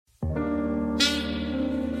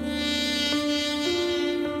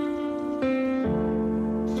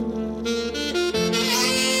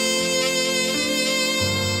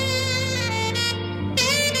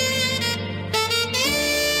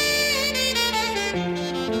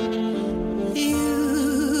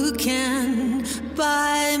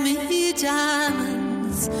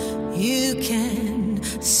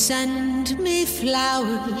send me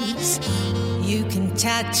flowers, you can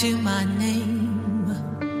tattoo my name,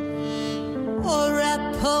 or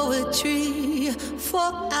write poetry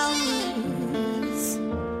for hours,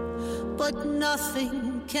 but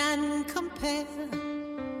nothing can compare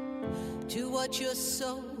to what your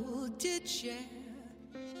soul did share.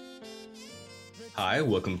 Hi,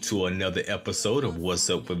 welcome to another episode of What's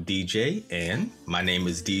Up with DJ, and my name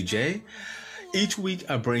is DJ. Each week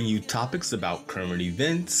I bring you topics about current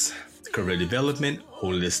events, career development,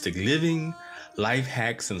 holistic living, life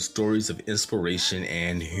hacks, and stories of inspiration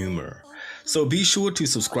and humor. So be sure to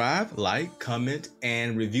subscribe, like, comment,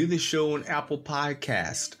 and review the show on Apple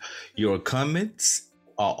Podcast. Your comments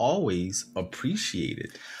are always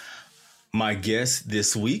appreciated. My guest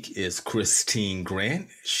this week is Christine Grant.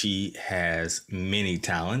 She has many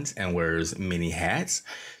talents and wears many hats.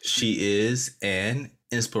 She is an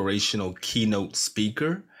inspirational keynote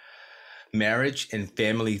speaker, marriage and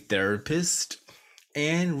family therapist,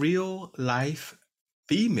 and real life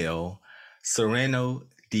female Cyrano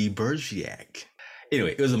de Bergerac.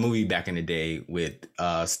 Anyway, it was a movie back in the day with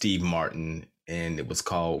Steve Martin, and it was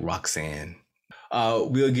called Roxanne.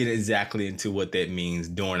 We'll get exactly into what that means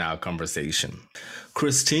during our conversation.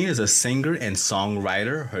 Christine is a singer and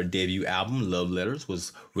songwriter. Her debut album, Love Letters,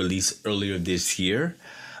 was released earlier this year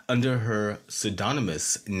under her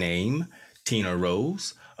pseudonymous name, Tina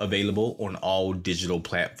Rose, available on all digital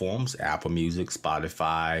platforms, Apple Music,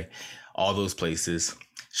 Spotify, all those places.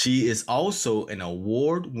 She is also an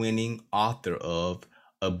award-winning author of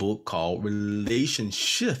a book called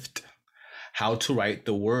Relationshift: How to Write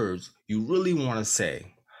the Words You Really Want to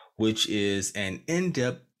Say, which is an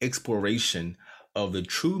in-depth exploration of the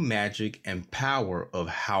true magic and power of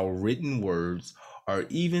how written words or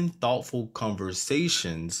even thoughtful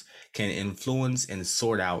conversations can influence and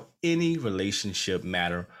sort out any relationship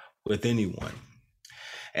matter with anyone.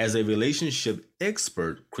 As a relationship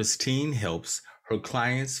expert, Christine helps her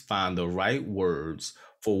clients find the right words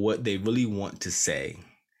for what they really want to say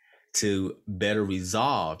to better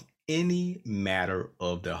resolve any matter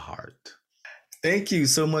of the heart. Thank you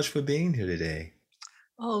so much for being here today.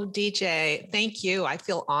 Oh, DJ, thank you. I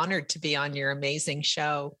feel honored to be on your amazing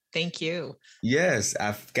show. Thank you. Yes,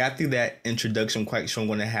 I've got through that introduction quite sure I'm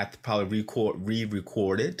going to have to probably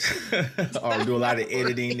re-record it or do a lot of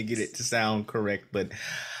editing to get it to sound correct. But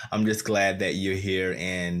I'm just glad that you're here.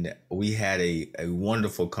 And we had a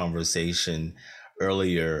wonderful conversation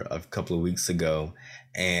earlier a couple of weeks ago.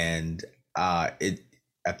 And I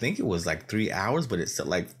think it was like 3 hours, but it's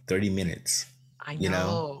like 30 minutes. I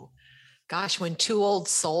know. Gosh, when two old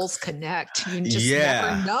souls connect, you just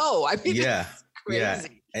never know. I mean, it's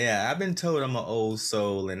crazy. Yeah. I've been told I'm an old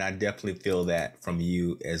soul, and I definitely feel that from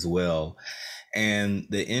you as well. And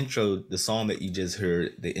the song that you just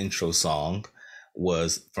heard, the intro song,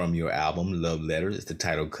 was from your album, Love Letters. It's the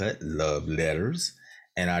title cut, Love Letters.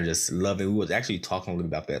 And I just love it. We was actually talking a little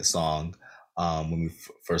bit about that song when we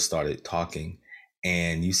first started talking.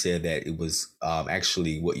 And you said that it was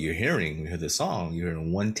actually what you're hearing. When you hear the song, you're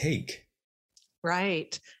in one take.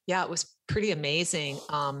 Right. Yeah, it was pretty amazing.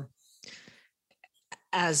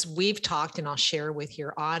 As we've talked, and I'll share with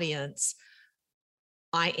your audience,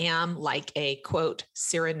 I am like a, quote,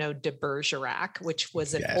 Cyrano de Bergerac, which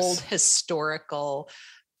was an old historical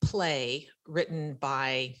play written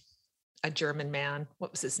by a German man. What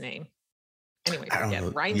was his name? Anyway,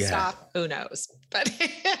 Reinstock, who knows? But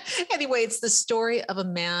anyway, it's the story of a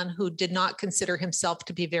man who did not consider himself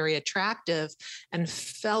to be very attractive and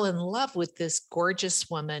fell in love with this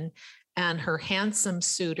gorgeous woman. And her handsome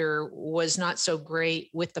suitor was not so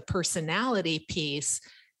great with the personality piece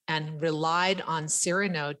and relied on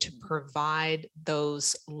Cyrano to provide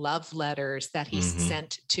those love letters that he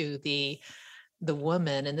sent to the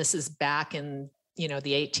woman. And this is back in, the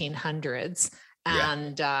 1800s.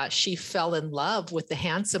 And she fell in love with the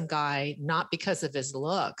handsome guy, not because of his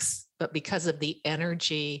looks, but because of the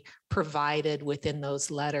energy provided within those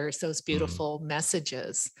letters, those beautiful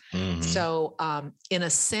messages. So in a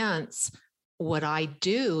sense, what I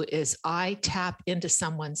do is I tap into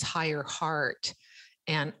someone's higher heart.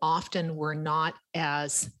 And often we're not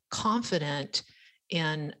as confident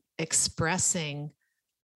in expressing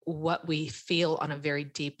what we feel on a very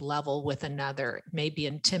deep level with another. It may be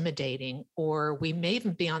intimidating, or we may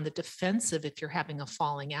even be on the defensive if you're having a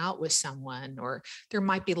falling out with someone, or there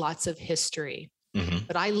might be lots of history.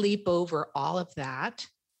 But I leap over all of that,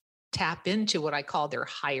 tap into what I call their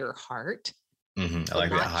higher heart. I like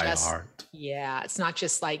that higher heart. Yeah, it's not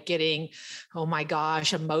just like getting, oh my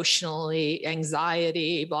gosh, emotionally,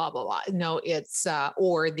 anxiety, blah, blah, blah. No, it's,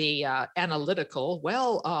 or the analytical.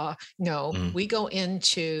 Well, no, we go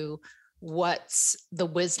into what's the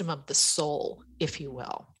wisdom of the soul, if you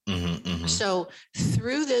will. Mm-hmm. So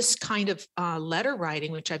through this kind of letter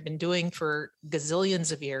writing, which I've been doing for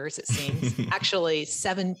gazillions of years, it seems, actually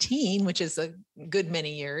 17, which is a good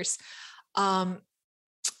many years. And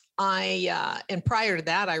prior to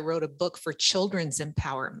that, I wrote a book for children's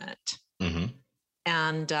empowerment. Mm-hmm.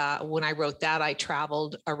 And when I wrote that, I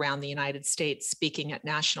traveled around the United States speaking at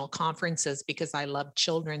national conferences because I loved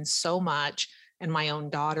children so much. And my own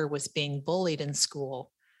daughter was being bullied in school.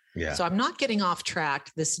 Yeah. So I'm not getting off track.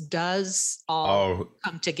 This does all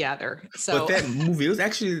come together. So, but that movie, it was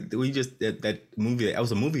actually, that movie, that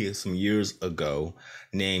was a movie some years ago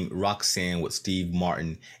named Roxanne with Steve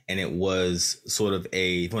Martin. And it was sort of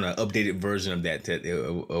an updated version of that,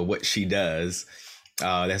 what she does.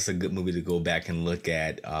 That's a good movie to go back and look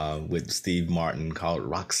at with Steve Martin, called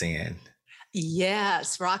Roxanne.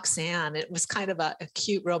 Yes, Roxanne. It was kind of a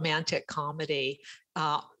cute romantic comedy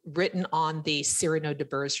written on the Cyrano de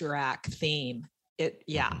Bergerac theme. It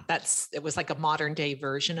was like a modern day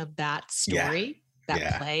version of that story,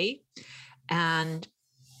 play. And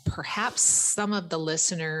perhaps some of the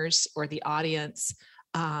listeners or the audience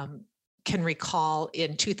can recall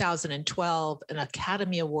in 2012 an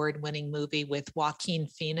Academy Award winning movie with Joaquin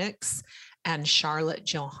Phoenix and Scarlett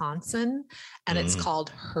Johansson, and it's called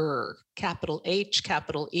Her, capital H,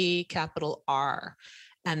 capital E, capital R.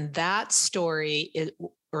 And that story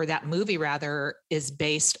that movie rather, is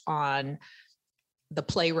based on the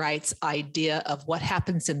playwright's idea of what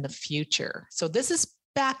happens in the future. So this is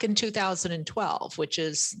back in 2012, which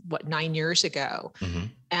is 9 years ago. Mm-hmm.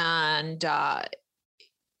 And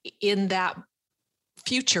in that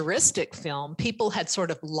futuristic film, people had sort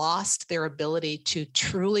of lost their ability to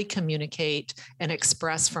truly communicate and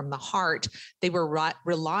express from the heart. They were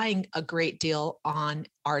relying a great deal on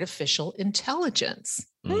artificial intelligence.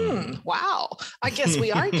 Wow. I guess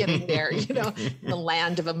we are getting there, the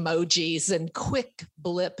land of emojis and quick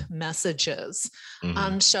blip messages.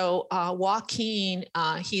 So Joaquin,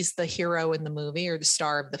 he's the hero in the movie, or the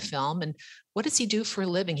star of the film. And what does he do for a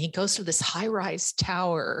living? He goes to this high-rise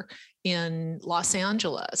tower in Los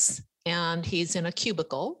Angeles, and he's in a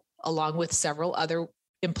cubicle along with several other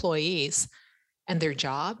employees. And their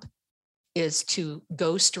job is to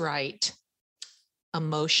ghostwrite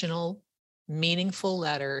emotional, meaningful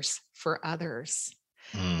letters for others.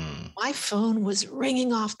 My phone was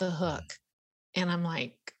ringing off the hook. And I'm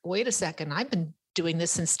like, wait a second, I've been doing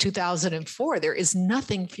this since 2004. There is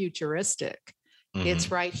nothing futuristic.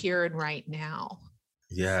 It's right here and right now.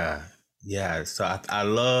 Yeah. Yeah. So I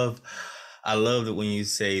love that when you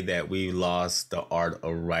say that we lost the art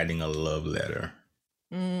of writing a love letter.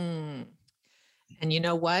 And you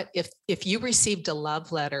know what? If you received a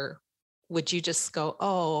love letter, would you just go,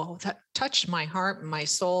 oh, that touched my heart and my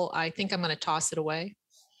soul, I think I'm going to toss it away?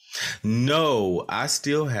 No, I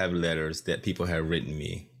still have letters that people have written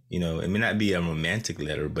me. It may not be a romantic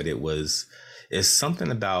letter, but it's something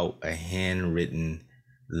about a handwritten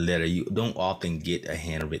letter. You don't often get a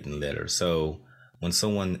handwritten letter. So when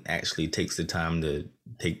someone actually takes the time to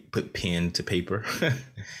put pen to paper,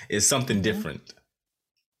 it's something different.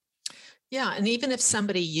 Yeah. And even if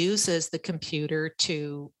somebody uses the computer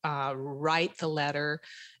to write the letter,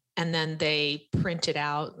 and then they print it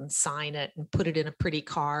out and sign it and put it in a pretty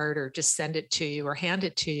card, or just send it to you or hand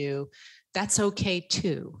it to you, that's okay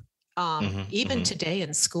too. Even today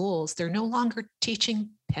in schools, they're no longer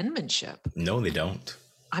teaching penmanship. No, they don't.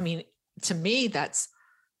 I mean, to me, that's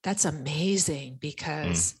amazing,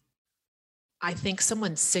 because I think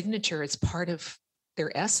someone's signature is part of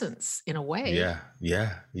their essence in a way.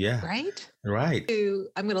 Yeah. Right.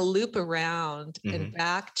 I'm going to loop around and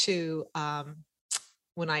back to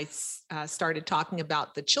when I started talking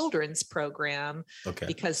about the children's program,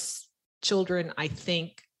 because children, I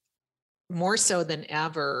think, more so than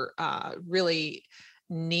ever, really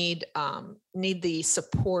need the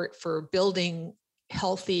support for building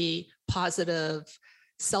healthy, positive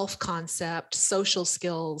self-concept, social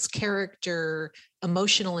skills, character,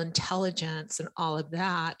 emotional intelligence, and all of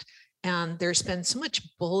that. And there's been so much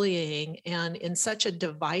bullying, and in such a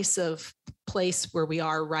divisive place where we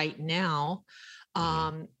are right now,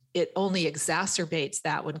 it only exacerbates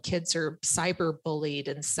that when kids are cyber bullied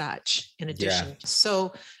and such, in addition.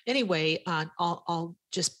 So anyway, I'll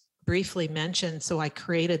just briefly mention, so I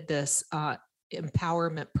created this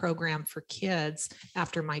empowerment program for kids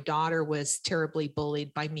after my daughter was terribly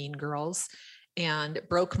bullied by mean girls, and it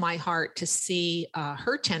broke my heart to see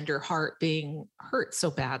her tender heart being hurt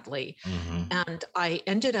so badly. And I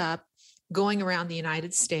ended up going around the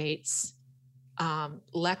United States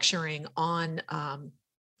lecturing on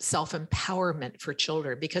self-empowerment for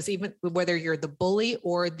children, because even whether you're the bully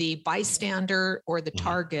or the bystander or the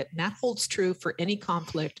target, and that holds true for any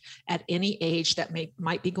conflict at any age that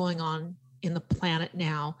might be going on in the planet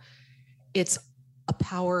now, it's a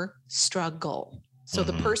power struggle. So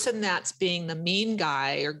the person that's being the mean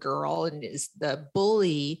guy or girl and is the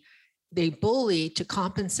bully, they bully to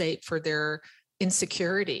compensate for their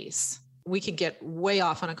insecurities. We can get way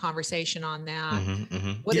off on a conversation on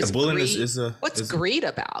that. What is bullying greed? What's greed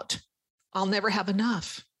about? I'll never have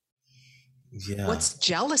enough. Yeah. What's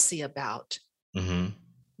jealousy about?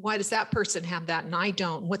 Why does that person have that and I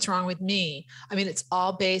don't? What's wrong with me? I mean, it's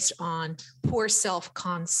all based on poor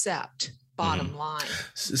self-concept, bottom line.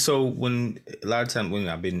 So a lot of times when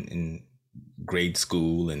I've been in grade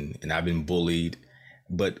school and I've been bullied,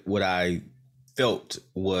 but what I felt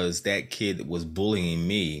was that kid was bullying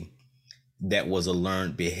me. That was a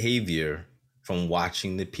learned behavior from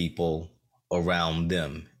watching the people around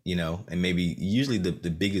them, you know, and maybe usually the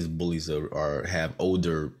biggest bullies have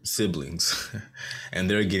older siblings and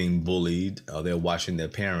they're getting bullied. They're watching their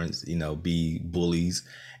parents, you know, be bullies,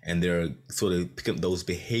 and they're sort of picking up those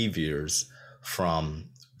behaviors from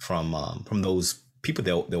those people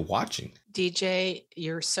they're watching. DJ,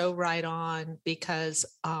 you're so right on, because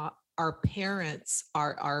our parents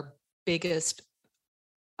are our biggest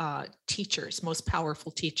teachers, most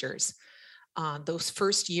powerful teachers. Those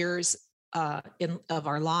first years of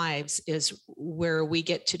our lives is where we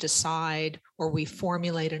get to decide, or we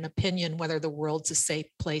formulate an opinion whether the world's a safe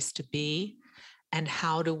place to be, and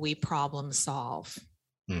how do we problem solve.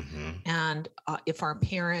 And if our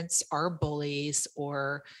parents are bullies,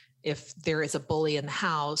 or if there is a bully in the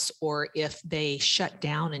house, or if they shut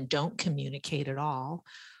down and don't communicate at all,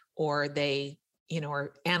 or they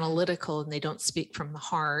are analytical and they don't speak from the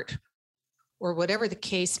heart, or whatever the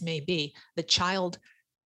case may be, the child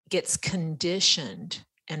gets conditioned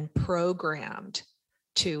and programmed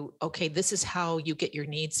to, okay, this is how you get your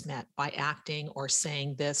needs met, by acting or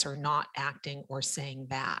saying this, or not acting or saying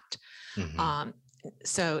that.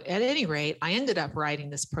 So at any rate, I ended up writing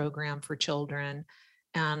this program for children,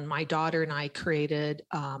 and my daughter and I created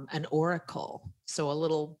an oracle. So a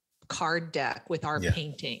little card deck with our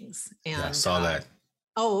paintings. And I saw that.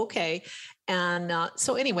 Oh, okay. And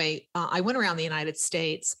so anyway, I went around the United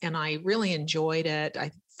States and I really enjoyed it.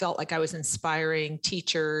 I felt like I was inspiring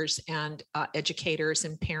teachers and educators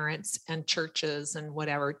and parents and churches and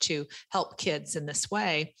whatever to help kids in this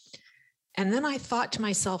way. And then I thought to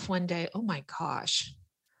myself one day, oh my gosh,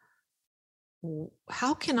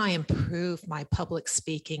 how can I improve my public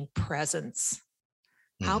speaking presence?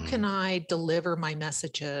 How can I deliver my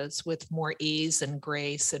messages with more ease and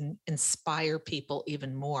grace and inspire people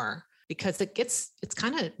even more? Because it's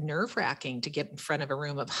kind of nerve-wracking to get in front of a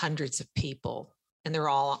room of hundreds of people and they're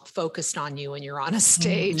all focused on you and you're on a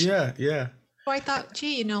stage. Yeah. So I thought,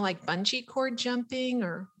 gee, like bungee cord jumping,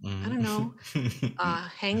 or I don't know,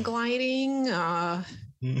 hang gliding,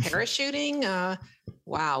 parachuting.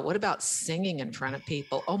 Wow, what about singing in front of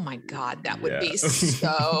people? Oh my God, that would be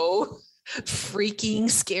so freaking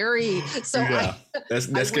scary. So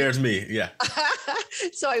that scares me. Yeah.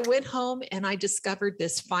 So I went home and I discovered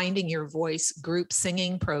this Finding Your Voice group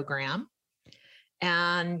singing program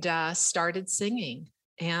and started singing.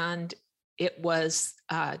 And it was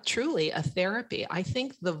truly a therapy. I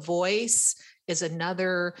think the voice is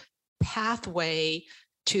another pathway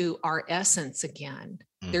to our essence again.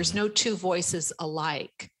 There's no two voices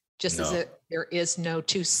alike, just as there is no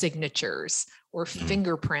two signatures or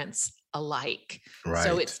fingerprints alike. Right.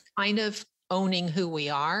 So it's kind of owning who we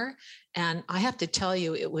are. And I have to tell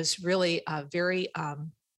you, it was really very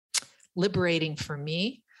liberating for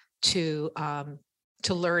me to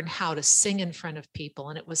learn how to sing in front of people.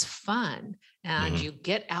 And it was fun. And you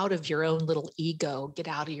get out of your own little ego, get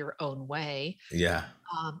out of your own way. Yeah.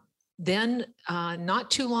 Then not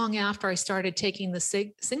too long after I started taking the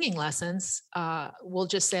singing lessons, we'll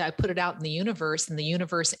just say I put it out in the universe and the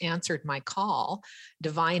universe answered my call.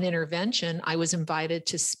 Divine intervention. I was invited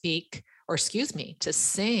to to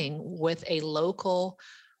sing with a local,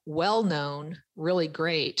 well-known, really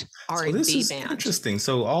great R&B this is band. Interesting.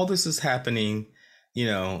 So all this is happening,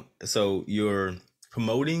 so you're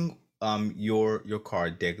promoting your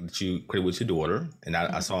card deck that you created with your daughter, and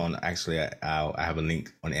I saw I have a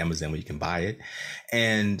link on Amazon where you can buy it,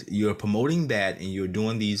 and you're promoting that, and you're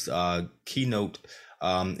doing these keynote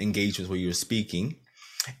engagements where you're speaking,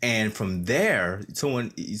 and from there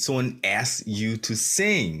someone asked you to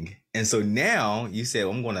sing, and so now you said,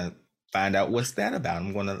 well, I'm going to find out what's that about.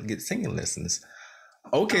 I'm going to get singing lessons.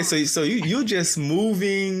 Okay, so you're just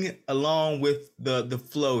moving along with the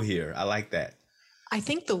flow here. I like that. I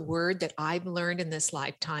think the word that I've learned in this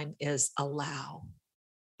lifetime is allow.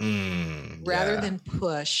 Rather than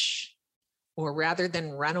push or rather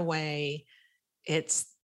than run away, it's,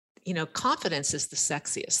 confidence is the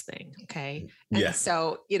sexiest thing. Okay. And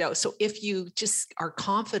so, so if you just are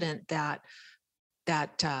confident that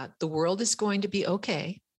the world is going to be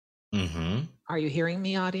okay. Mm-hmm. Are you hearing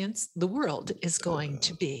me, audience? The world is going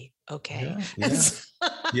to be okay.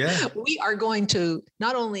 We are going to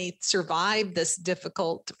not only survive this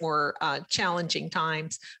difficult or challenging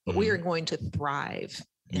times, but we are going to thrive.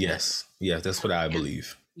 Yes, that's what I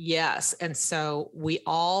believe. Yes. And so we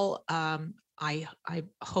all, I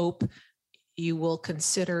hope you will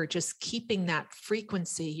consider just keeping that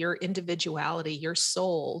frequency, your individuality, your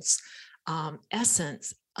soul's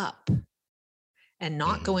essence up, and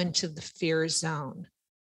not go into the fear zone,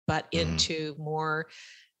 but into more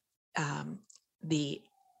the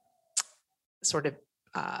sort of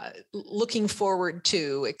looking forward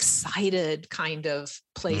to, excited kind of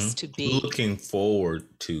place to be. Looking forward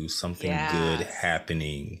to something good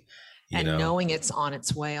happening. Knowing it's on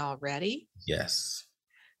its way already. Yes.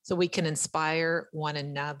 So we can inspire one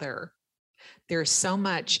another. There's so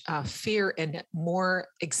much fear and more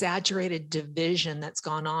exaggerated division that's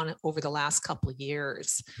gone on over the last couple of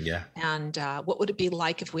years. Yeah. And what would it be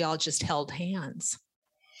like if we all just held hands?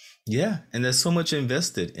 Yeah. And there's so much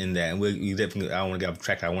invested in that. And we definitely, I don't want to get off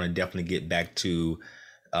track. I want to definitely get back to,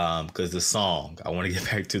 because the song, I want to get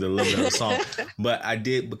back to the little bit of the song. But I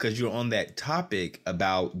did, because you're on that topic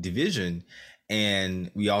about division. And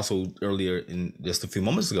we also earlier, in just a few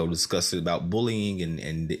moments ago, discussed about bullying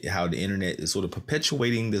and how the internet is sort of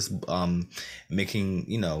perpetuating this, making,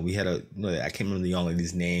 we had I can't remember the young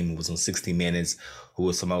lady's name, it was on 60 Minutes, who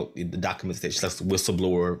was about the documents that she left the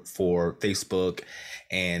whistleblower for Facebook.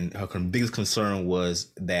 And her biggest concern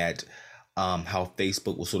was that how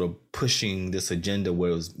Facebook was sort of pushing this agenda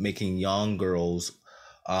where it was making young girls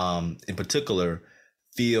in particular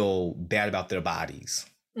feel bad about their bodies.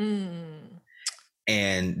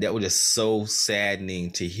 And that was just so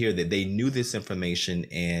saddening to hear that they knew this information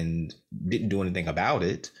and didn't do anything about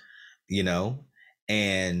it,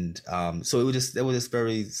 And so it was just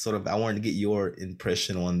very sort of, I wanted to get your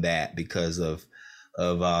impression on that because of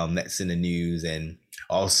that's in the news. And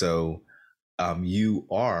also you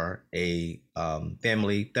are a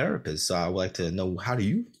family therapist. So I would like to know, how do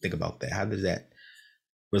you think about that? How does that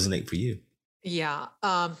resonate for you? Yeah.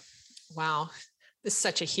 Wow. This is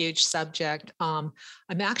such a huge subject. I'm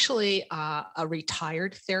actually a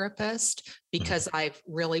retired therapist because I've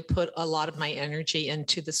really put a lot of my energy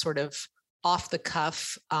into the sort of off the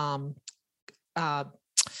cuff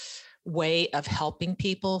way of helping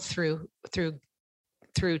people through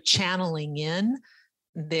channeling in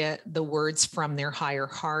the words from their higher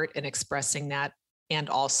heart and expressing that, and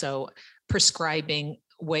also prescribing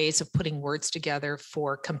ways of putting words together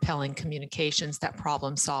for compelling communications that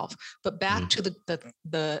problem solve. But back to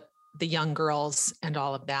the young girls and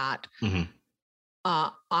all of that.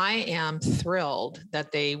 I am thrilled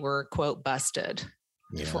that they were, quote, busted.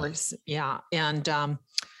 And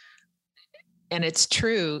it's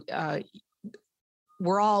true.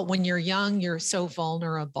 We're all, when you're young, you're so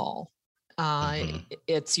vulnerable.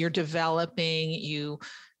 You're developing,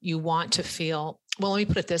 you want to feel, well, let me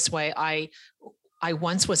put it this way. I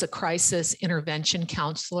once was a crisis intervention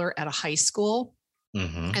counselor at a high school,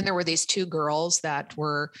 and there were these two girls that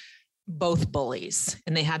were both bullies,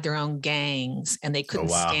 and they had their own gangs, and they couldn't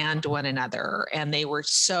stand one another, and they were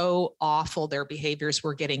so awful. Their behaviors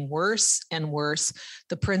were getting worse and worse.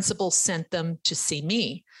 The principal sent them to see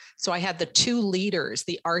me. So I had the two leaders,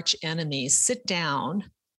 the arch enemies, sit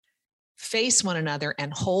down, face one another,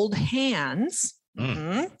 and hold hands.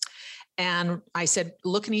 And I said,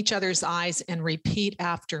 look in each other's eyes and repeat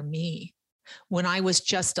after me. When I was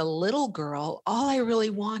just a little girl, all I really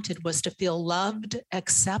wanted was to feel loved,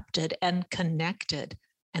 accepted, and connected.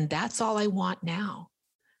 And that's all I want now.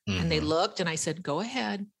 And they looked, and I said, go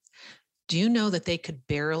ahead. Do you know that they could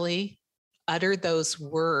barely utter those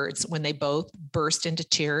words when they both burst into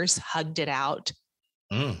tears, hugged it out,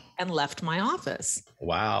 and left my office?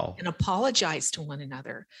 Wow. And apologized to one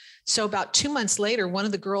another. So about 2 months later, one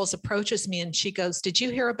of the girls approaches me and she goes, did you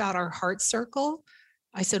hear about our heart circle?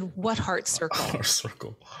 I said, what heart circle? Heart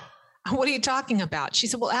circle. What are you talking about? She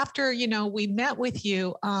said, well, after, we met with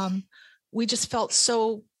you, we just felt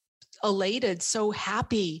so elated, so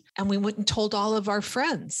happy. And we went and told all of our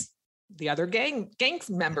friends, the other gang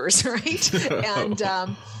members, right?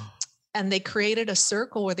 And they created a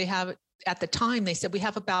circle where they have at the time, they said we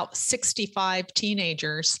have about 65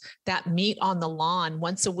 teenagers that meet on the lawn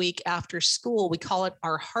once a week after school. We call it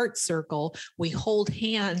our heart circle. We hold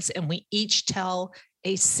hands and we each tell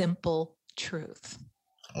a simple truth.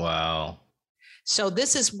 Wow. So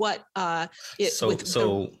this is what the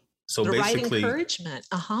basically right encouragement.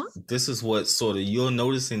 This is what sort of you're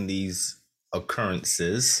noticing these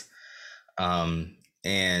occurrences,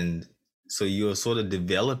 and so you're sort of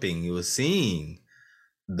developing. You're seeing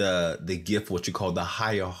the gift, what you call the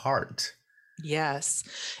higher heart. Yes,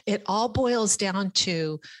 it all boils down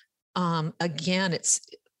to, again, it's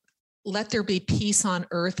let there be peace on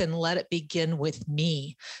earth and let it begin with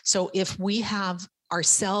me. So if we have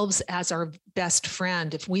ourselves as our best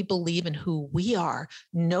friend, if we believe in who we are,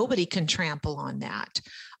 nobody can trample on that.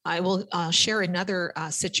 I will share another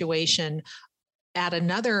situation at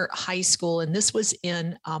another high school, and this was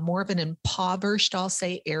in more of an impoverished, I'll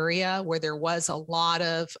say, area where there was a lot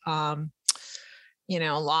of,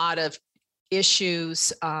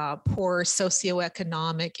 issues, poor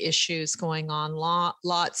socioeconomic issues going on,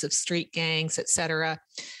 lots of street gangs, et cetera.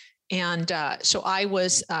 And so I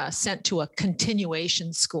was sent to a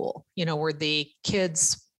continuation school, where the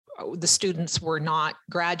students were not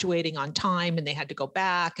graduating on time and they had to go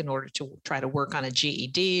back in order to try to work on a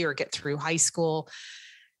GED or get through high school.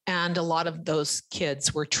 And a lot of those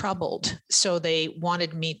kids were troubled. So they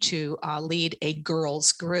wanted me to lead a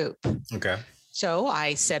girls group. Okay. So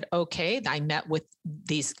I said, okay. I met with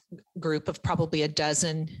these group of probably a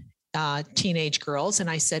dozen teenage girls. And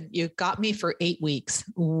I said, you got me for 8 weeks.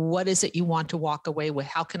 What is it you want to walk away with?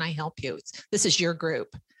 How can I help you? This is your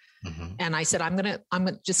group. Mm-hmm. And I said, I'm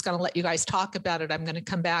just going to let you guys talk about it. I'm going to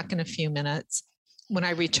come back in a few minutes. When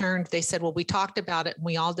I returned, they said, well, we talked about it and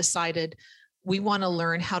we all decided we want to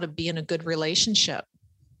learn how to be in a good relationship.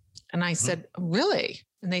 And I said, really?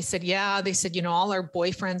 And they said, yeah. They said, all our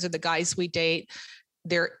boyfriends or the guys we date,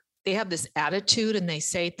 they have this attitude and they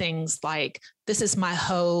say things like, this is my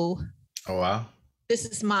hoe. Oh, wow. This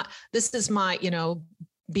is my,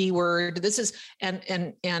 B word. This is,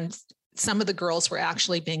 and some of the girls were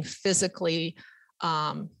actually being physically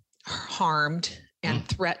harmed and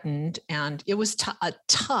threatened. And it was a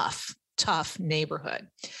tough neighborhood.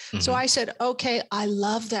 Mm-hmm. So I said, okay, I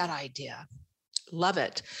love that idea. Love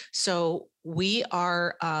it. So we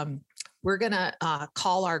are, we're going to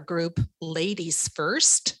call our group Ladies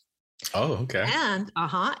First. Oh, okay. And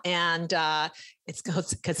it's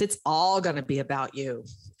because it's all going to be about you,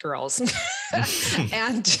 girls.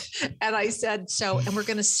 and I said, and we're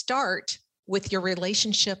going to start with your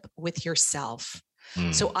relationship with yourself.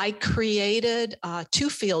 So I created 2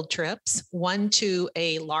 field trips, one to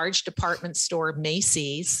a large department store,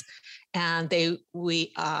 Macy's, and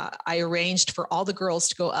I arranged for all the girls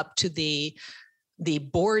to go up to the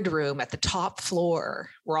boardroom at the top floor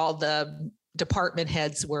where all the department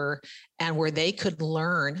heads were, and where they could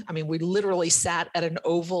learn. I mean, we literally sat at an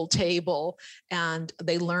oval table and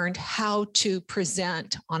they learned how to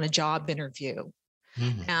present on a job interview.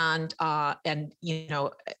 Mm-hmm. And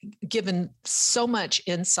given so much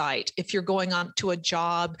insight, if you're going on to a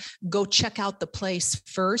job, go check out the place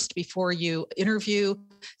first before you interview,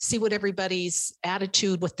 see what everybody's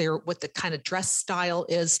attitude, what the kind of dress style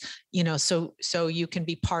is, so you can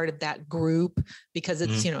be part of that group because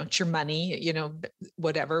it's, it's your money,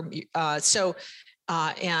 whatever.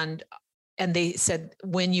 And they said,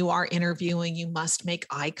 when you are interviewing, you must make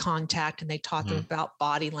eye contact. And they talk about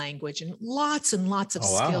body language and lots of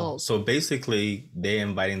skills. So basically, they're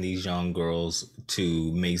inviting these young girls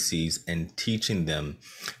to Macy's and teaching them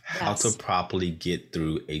how to properly get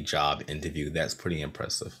through a job interview. That's pretty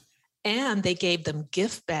impressive. And they gave them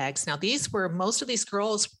gift bags. Now, most of these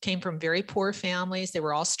girls came from very poor families. They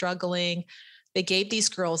were all struggling. They gave these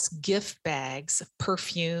girls gift bags of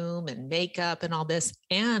perfume and makeup and all this.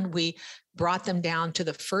 And we brought them down to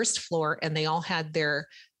the first floor and they all had their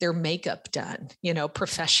makeup done,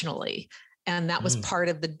 professionally. And that was part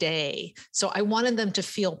of the day. So I wanted them to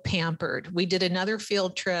feel pampered. We did another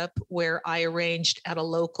field trip where I arranged at a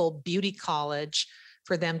local beauty college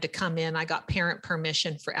for them to come in. I got parent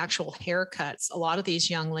permission for actual haircuts. A lot of these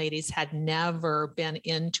young ladies had never been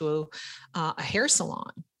into a hair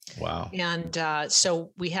salon. Wow. And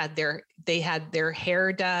so they had their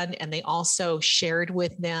hair done, and they also shared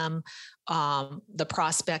with them the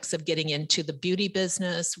prospects of getting into the beauty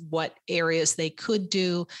business, what areas they could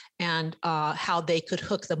do, and how they could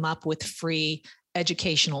hook them up with free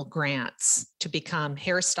educational grants to become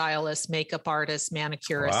hairstylists, makeup artists,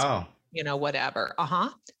 manicurists, whatever.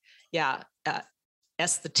 Yeah.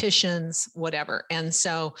 Estheticians, whatever. And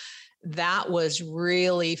so that was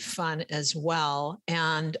really fun as well.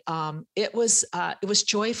 And it was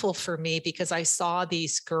joyful for me because I saw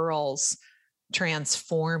these girls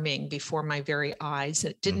transforming before my very eyes.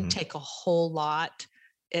 It didn't take a whole lot.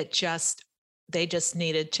 They just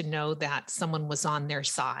needed to know that someone was on their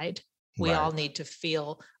side. We all need to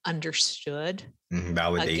feel understood.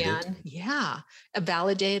 Validated. Again, yeah.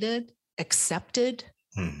 Validated, accepted,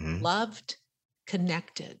 loved,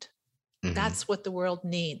 connected. That's what the world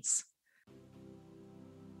needs.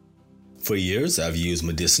 For years, I've used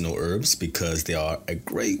medicinal herbs because they are a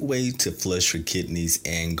great way to flush your kidneys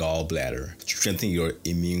and gallbladder, strengthen your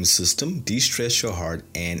immune system, de-stress your heart,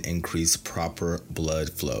 and increase proper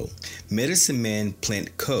blood flow. Medicine Man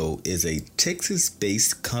Plant Co. is a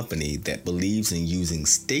Texas-based company that believes in using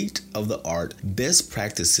state-of-the-art best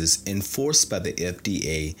practices enforced by the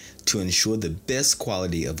FDA to ensure the best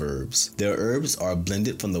quality of herbs. Their herbs are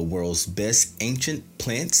blended from the world's best ancient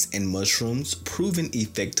plants and mushrooms, proven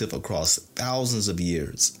effective across thousands of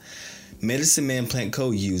years. Medicine Man Plant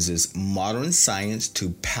Co. uses modern science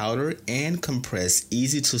to powder and compress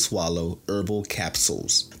easy-to-swallow herbal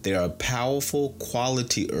capsules. They are powerful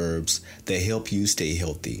quality herbs that help you stay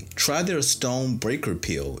healthy. Try their Stone Breaker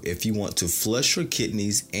Pill if you want to flush your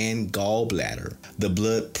kidneys and gallbladder. The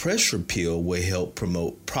Blood Pressure Pill will help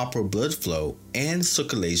promote proper blood flow and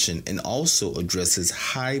circulation and also addresses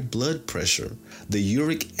high blood pressure. The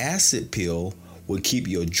Uric Acid Pill will keep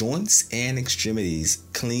your joints and extremities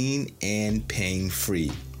clean and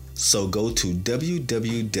pain-free. So go to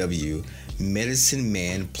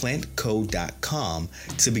www.medicinemanplantco.com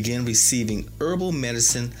to begin receiving herbal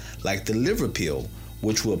medicine like the liver pill,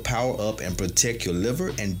 which will power up and protect your liver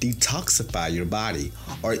and detoxify your body,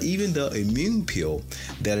 or even the immune pill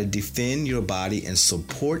that'll defend your body and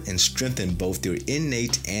support and strengthen both your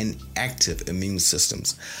innate and active immune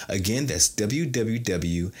systems. Again, that's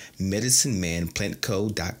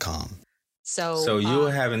www.medicinemanplantco.com. So you're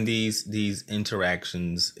having these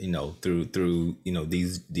interactions, through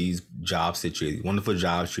these jobs wonderful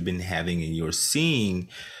jobs you've been having, and you're seeing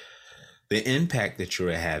the impact that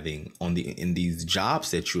you're having in these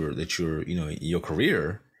jobs that you're in your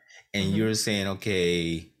career, and you're saying,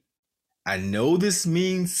 okay, I know this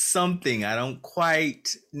means something. I don't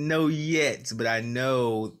quite know yet, but I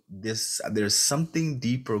know there's something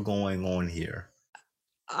deeper going on here.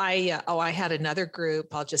 I had another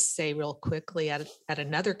group, I'll just say real quickly, at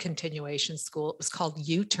another continuation school. It was called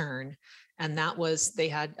U-Turn. And that was, they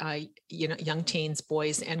had, young teens,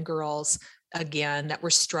 boys and girls, again, that were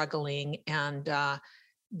struggling. And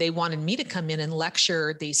they wanted me to come in and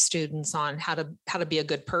lecture these students on how to be a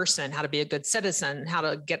good person, how to be a good citizen, how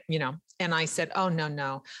to get, and I said, oh,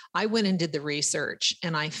 no. I went and did the research,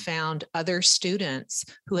 and I found other students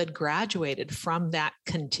who had graduated from that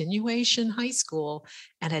continuation high school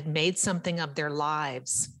and had made something of their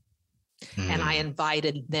lives. And I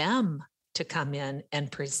invited them to come in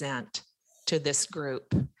and present to this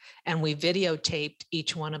group. And we videotaped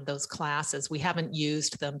each one of those classes. We haven't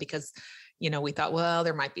used them because, we thought, well,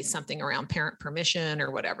 there might be something around parent permission or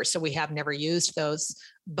whatever. So we have never used those,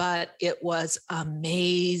 but it was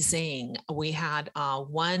amazing. We had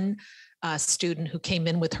one student who came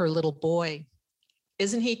in with her little boy.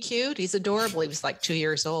 Isn't he cute? He's adorable. He was like 2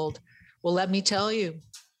 years old. Well, let me tell you,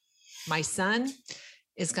 my son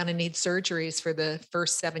is going to need surgeries for the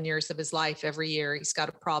first 7 years of his life every year. He's got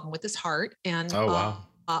a problem with his heart. And oh, wow.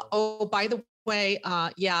 By the way,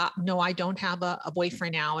 I don't have a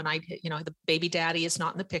boyfriend now. And the baby daddy is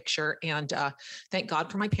not in the picture. And thank God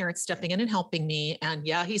for my parents stepping in and helping me. And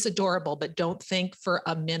yeah, he's adorable, but don't think for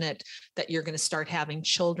a minute that you're going to start having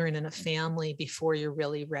children and a family before you're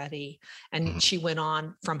really ready. And she went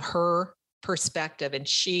on from her perspective, and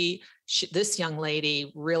she this young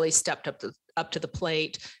lady really stepped up to the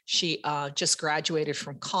plate. She just graduated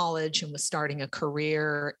from college and was starting a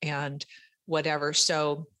career and whatever.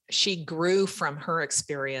 So she grew from her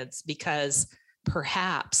experience because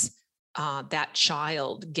perhaps that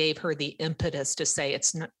child gave her the impetus to say,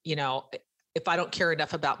 it's not, if I don't care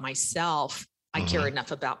enough about myself, I care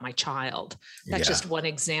enough about my child. That's just one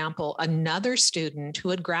example. Another student who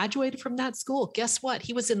had graduated from that school, guess what?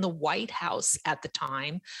 He was in the White House at the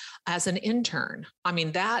time as an intern. I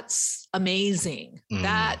mean, that's amazing.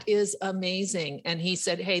 That is amazing. And he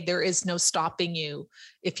said, hey, there is no stopping you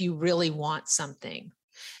if you really want something.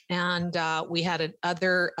 And we had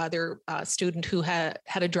another student who had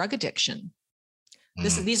a drug addiction.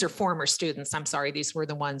 These are former students. I'm sorry. These were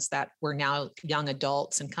the ones that were now young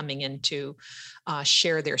adults and coming in to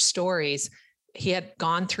share their stories. He had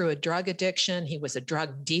gone through a drug addiction. He was a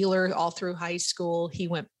drug dealer all through high school.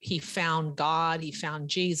 He found God, he found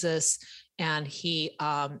Jesus, and he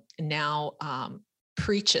now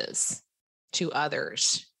preaches to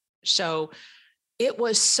others. So it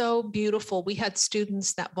was so beautiful. We had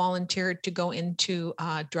students that volunteered to go into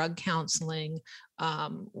drug counseling.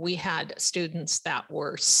 We had students that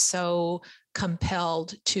were so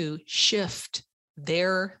compelled to shift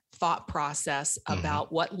their thought process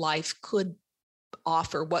about what life could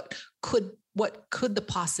offer, what could the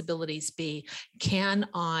possibilities be? Can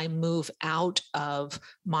I move out of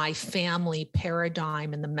my family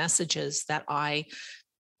paradigm and the messages that I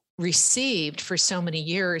received for so many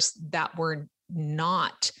years that were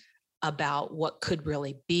not about what could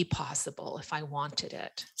really be possible if I wanted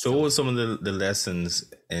it. So what were some of the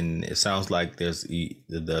lessons? And it sounds like there's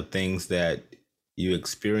the things that you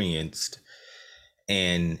experienced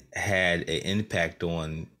and had an impact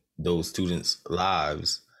on those students'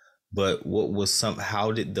 lives. But what was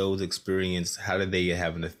how did those experiences, how did they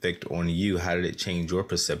have an effect on you? How did it change your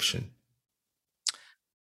perception?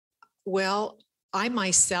 Well, I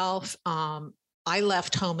myself, I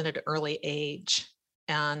left home at an early age,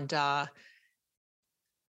 and I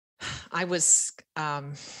was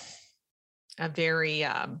a very,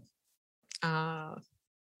 how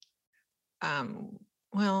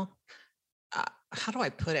do I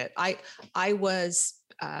put it? I was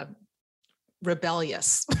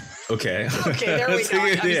rebellious. Okay. Okay, there we go. I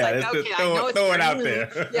was like, okay, I know it's throw it out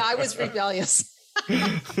there. Yeah, I was rebellious.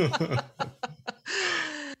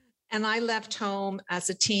 And I left home as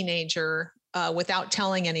a teenager without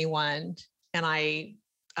telling anyone. And I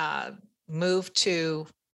moved to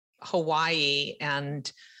Hawaii and,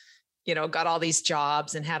 got all these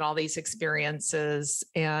jobs and had all these experiences.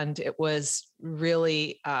 And it was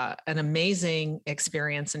really an amazing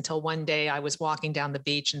experience until one day I was walking down the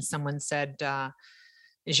beach and someone said,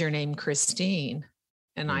 is your name Christine?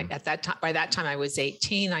 And by that time I was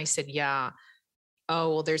 18. I said, yeah.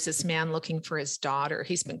 Oh, well, there's this man looking for his daughter.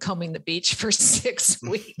 He's been combing the beach for 6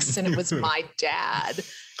 weeks, and it was my dad.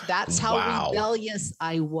 That's how rebellious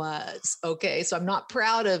I was. Okay. So I'm not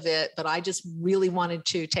proud of it, but I just really wanted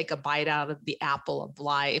to take a bite out of the apple of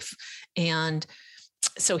life. And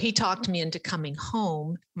so he talked me into coming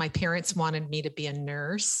home. My parents wanted me to be a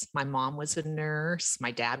nurse. My mom was a nurse.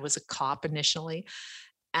 My dad was a cop initially.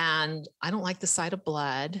 And I don't like the sight of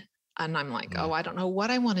blood. And I'm like, oh, I don't know what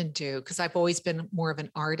I want to do, because I've always been more of an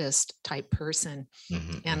artist type person.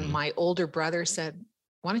 And my older brother said,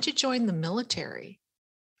 why don't you join the military?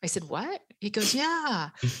 I said, what? He goes, yeah,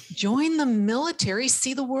 join the military,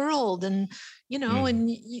 see the world. And, and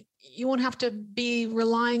you won't have to be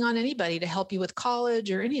relying on anybody to help you with college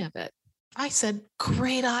or any of it. I said,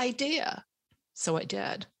 great idea. So I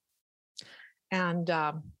did. And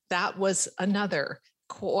that was another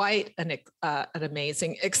quite an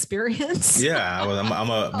amazing experience. Yeah, well, I'm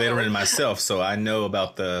a veteran myself, so I know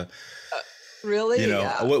about the. Really?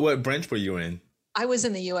 Yeah. What branch were you in? I was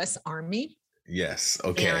in the U.S. Army. Yes.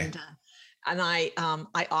 Okay. And I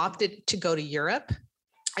opted to go to Europe.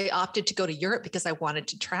 I opted to go to Europe because I wanted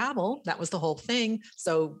to travel. That was the whole thing.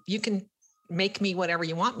 So you can make me whatever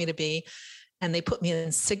you want me to be, and they put me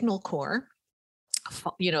in Signal Corps.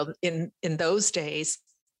 In those days.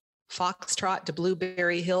 Foxtrot to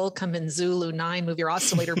Blueberry Hill, come in Zulu 9, move your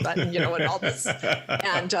oscillator button, and all this,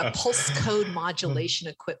 and pulse code modulation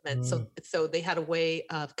equipment. So they had a way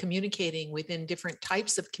of communicating within different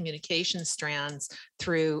types of communication strands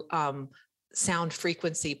through sound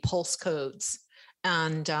frequency pulse codes.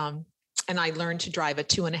 And I learned to drive a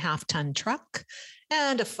 2.5 ton truck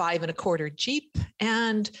and a 5 1/4 Jeep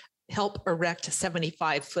and help erect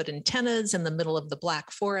 75-foot antennas in the middle of the Black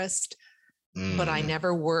Forest. But I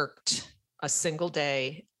never worked a single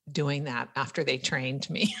day doing that after they trained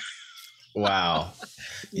me. Wow.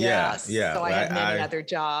 Yes. Yeah. So I had many other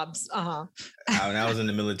jobs. When I was in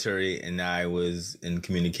the military and I was in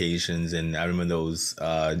communications, and I remember those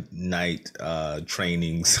night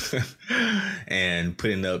trainings and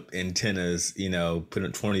putting up antennas, putting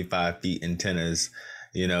up 25 feet antennas,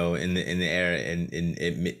 in the air and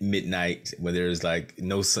at midnight where there's like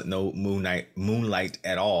no moonlight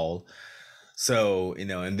at all. So,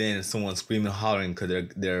 and then someone screaming, hollering because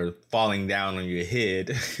they're falling down on your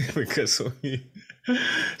head because.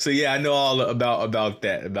 So yeah, I know all about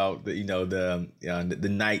that, about the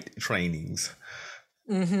night trainings.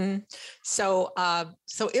 Mm-hmm. So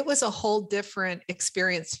it was a whole different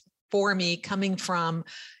experience for me coming from,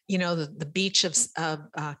 the beach of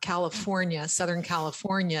California, Southern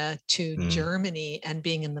California, to Germany, and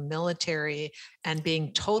being in the military and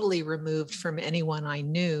being totally removed from anyone I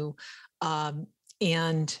knew.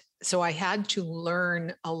 And so I had to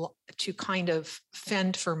learn to kind of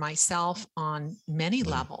fend for myself on many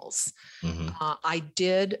levels. I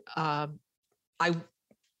did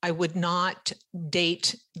I would not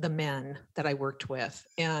date the men that I worked with.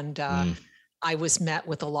 And I was met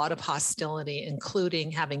with a lot of hostility,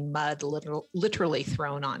 including having mud literally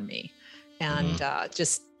thrown on me, and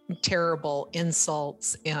just terrible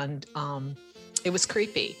insults. And it was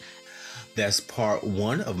creepy. That's part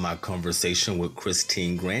one of my conversation with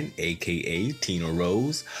Christine Grant, aka Tina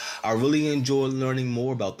Rose. I really enjoyed learning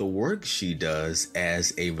more about the work she does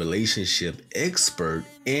as a relationship expert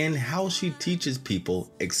and how she teaches people,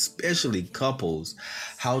 especially couples,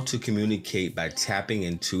 how to communicate by tapping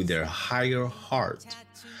into their higher heart.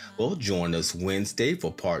 Well, join us Wednesday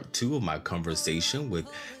for part two of my conversation with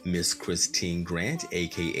Miss Christine Grant,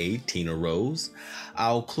 aka Tina Rose.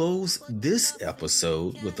 I'll close this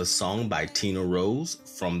episode with a song by Tina Rose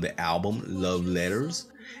from the album Love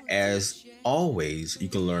Letters. As always, you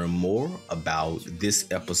can learn more about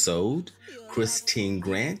this episode, Christine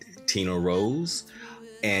Grant, Tina Rose,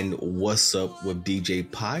 and What's Up with DJ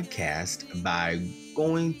podcast by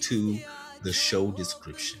going to the show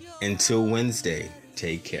description. Until Wednesday,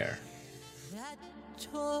 take care. That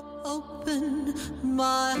tore open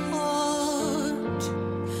my heart.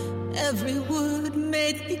 Every word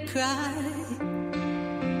made me cry.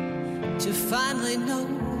 To finally know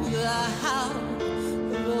the how,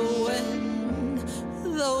 the when,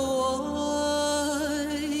 the why.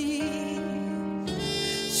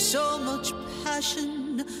 So much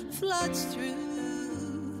passion floods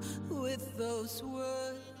through with those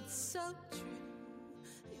words so true.